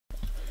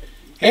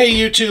Hey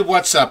YouTube,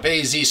 what's up?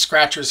 AZ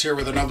Scratchers here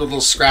with another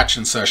little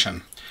scratching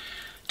session.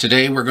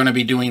 Today we're going to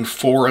be doing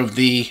 4 of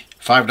the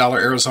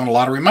 $5 Arizona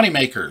Lottery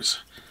Moneymakers.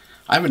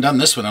 I haven't done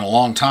this one in a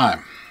long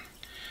time.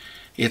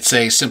 It's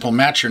a simple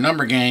match your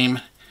number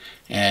game,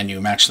 and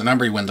you match the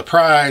number, you win the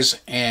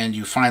prize, and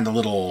you find the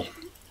little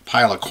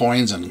pile of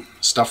coins and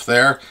stuff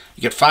there.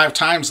 You get 5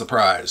 times the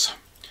prize.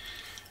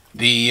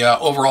 The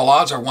overall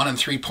odds are 1 in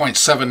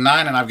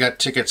 3.79, and I've got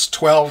tickets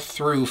 12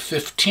 through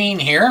 15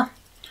 here.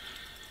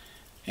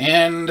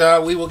 And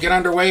we will get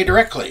underway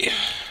directly.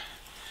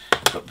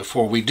 But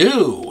before we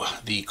do,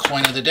 the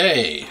coin of the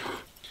day.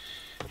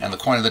 And the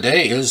coin of the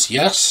day is,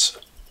 yes,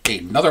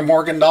 another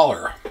Morgan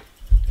dollar.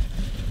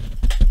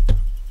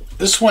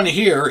 This one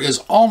here is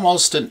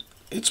almost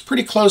it's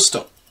pretty close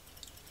to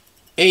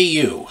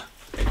AU.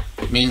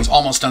 It means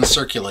almost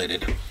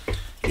uncirculated.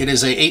 It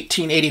is a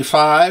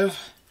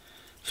 1885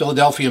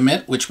 Philadelphia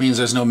mint, which means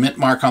there's no mint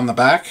mark on the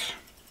back.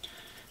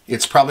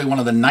 It's probably one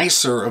of the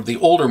nicer of the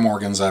older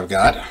Morgans I've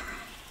got.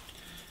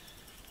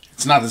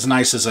 It's not as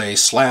nice as a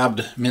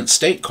slabbed mint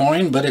state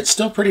coin, but it's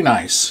still pretty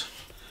nice.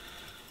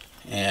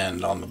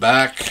 And on the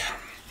back,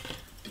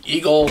 the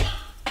eagle.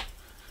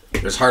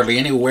 There's hardly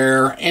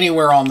anywhere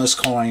on this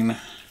coin,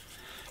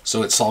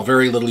 so it saw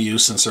very little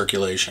use in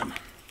circulation.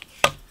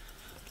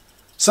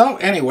 So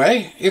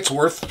anyway, it's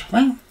worth,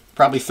 well,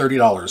 probably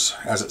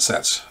 $30 as it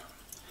sets.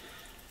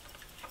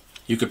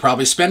 You could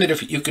probably spend it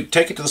if you could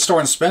take it to the store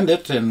and spend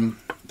it, and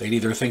they'd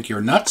either think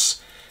you're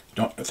nuts,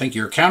 don't think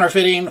you're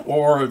counterfeiting,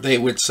 or they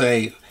would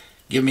say,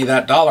 give me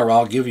that $1,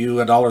 I'll give you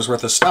 $1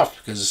 worth of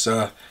stuff, because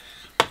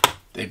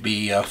they'd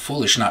be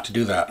foolish not to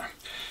do that.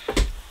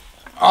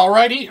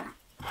 Alrighty,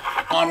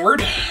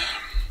 onward.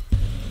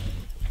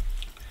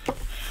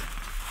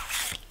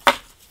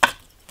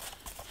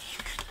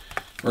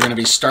 We're going to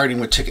be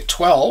starting with ticket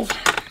 12.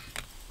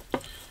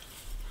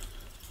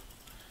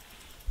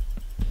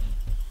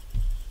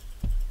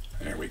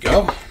 There we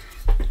go.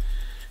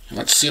 And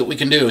let's see what we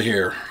can do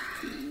here.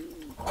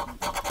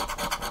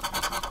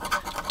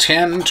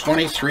 10,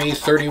 23,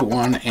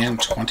 31, and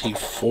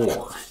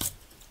 24.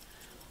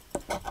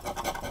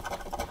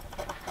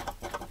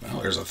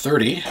 Well, there's a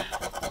 30,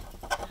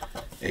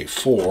 a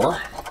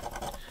 4,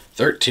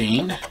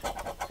 13,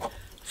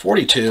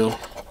 42,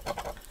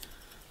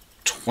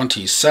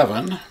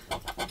 27,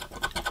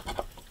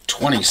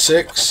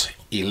 26,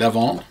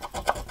 11,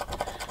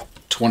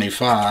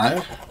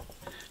 25,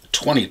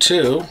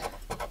 22,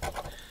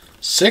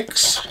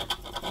 6,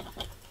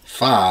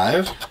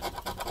 5,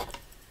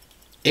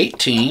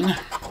 18,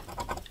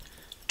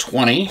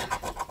 20,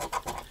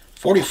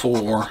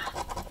 44,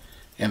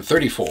 and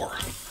 34.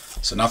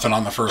 So nothing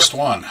on the first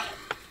one.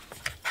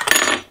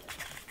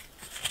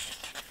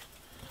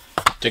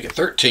 Ticket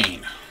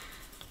 13.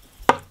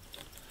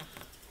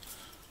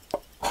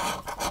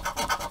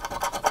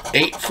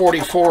 8,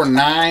 44,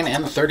 9,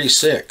 and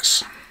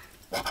 36.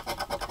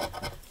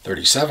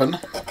 37,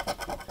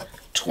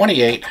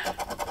 28,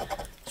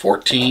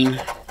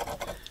 14,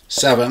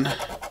 7,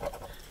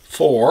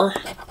 4,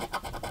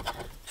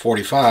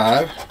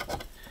 45,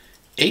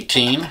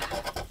 18,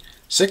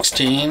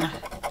 16,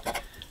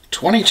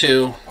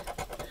 22,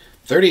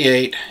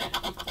 38,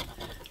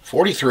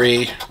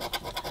 43,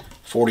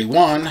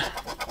 41,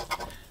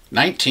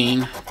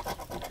 19,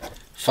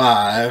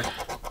 5,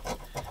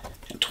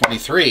 and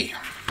 23.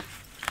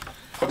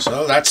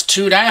 So that's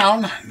 2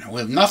 down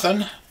with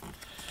nothing.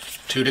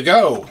 2 to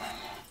go.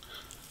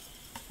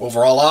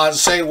 Overall odds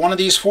say one of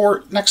these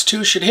 4 next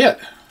 2 should hit.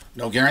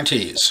 No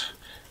guarantees.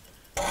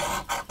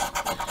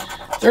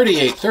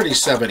 38,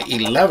 37,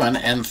 11,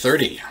 and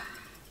 30.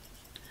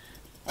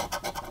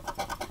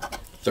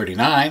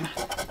 39.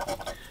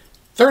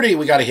 30,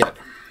 we got a hit.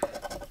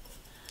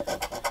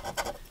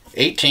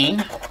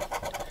 18,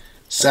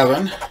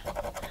 7,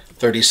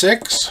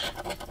 36,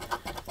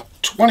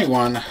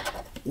 21,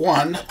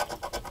 1,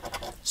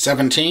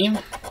 17,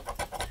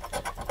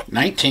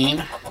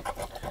 19,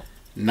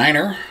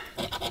 9er,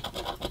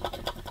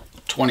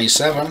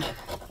 27,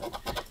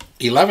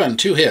 11,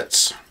 2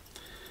 hits.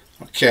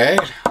 Okay,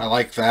 I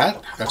like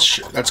that.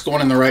 That's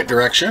going in the right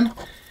direction.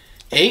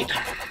 8,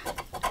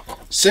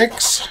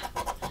 6,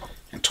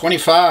 and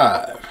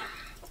 25.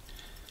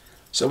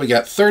 So we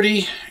got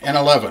 30 and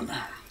 11.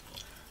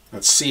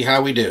 Let's see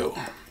how we do.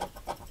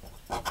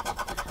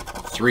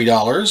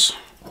 $3.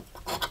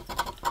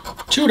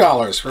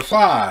 $2 for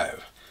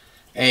 5.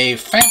 A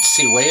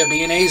fancy way of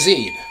being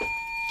AZ'd.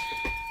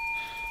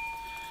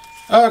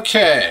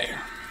 Okay.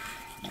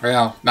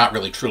 Well, not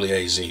really truly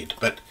AZ'd,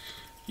 but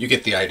you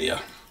get the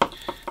idea.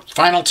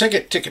 Final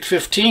ticket, ticket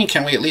 15.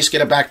 Can we at least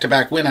get a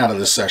back-to-back win out of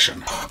this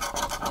session?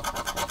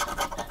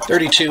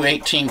 32,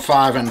 18,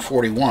 5, and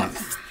 41.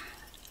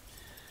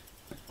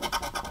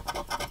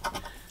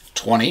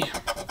 20,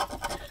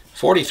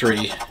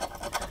 43,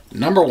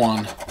 number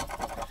 1,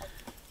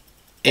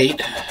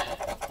 8,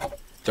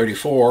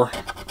 34,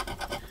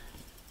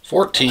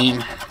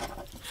 14,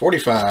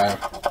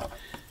 45,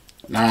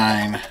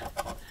 9,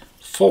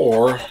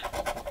 4,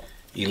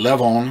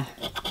 11,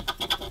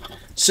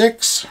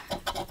 6,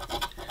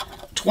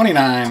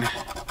 29,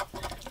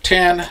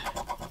 10,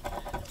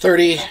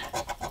 30,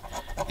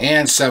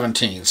 and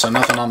 17. So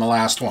nothing on the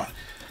last one.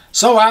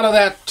 So out of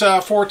that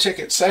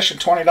 4-ticket session,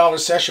 $20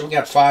 session, we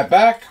got 5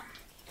 back.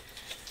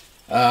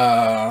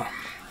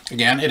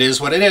 Again, it is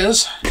what it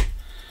is.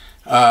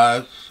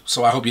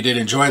 So I hope you did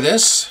enjoy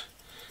this.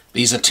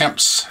 These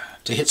attempts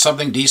to hit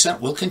something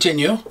decent will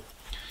continue.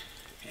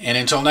 And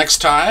until next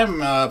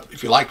time,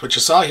 if you liked what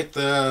you saw, hit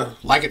the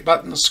like it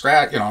button,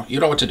 scratch, you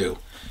know what to do.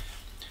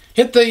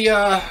 Hit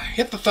the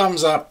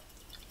thumbs up,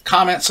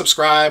 comment,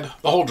 subscribe,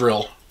 the whole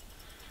drill.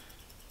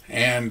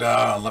 And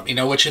let me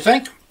know what you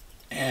think.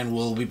 And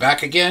we'll be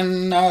back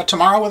again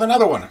tomorrow with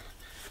another one.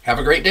 Have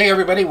a great day,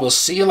 everybody. We'll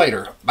see you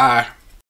later. Bye.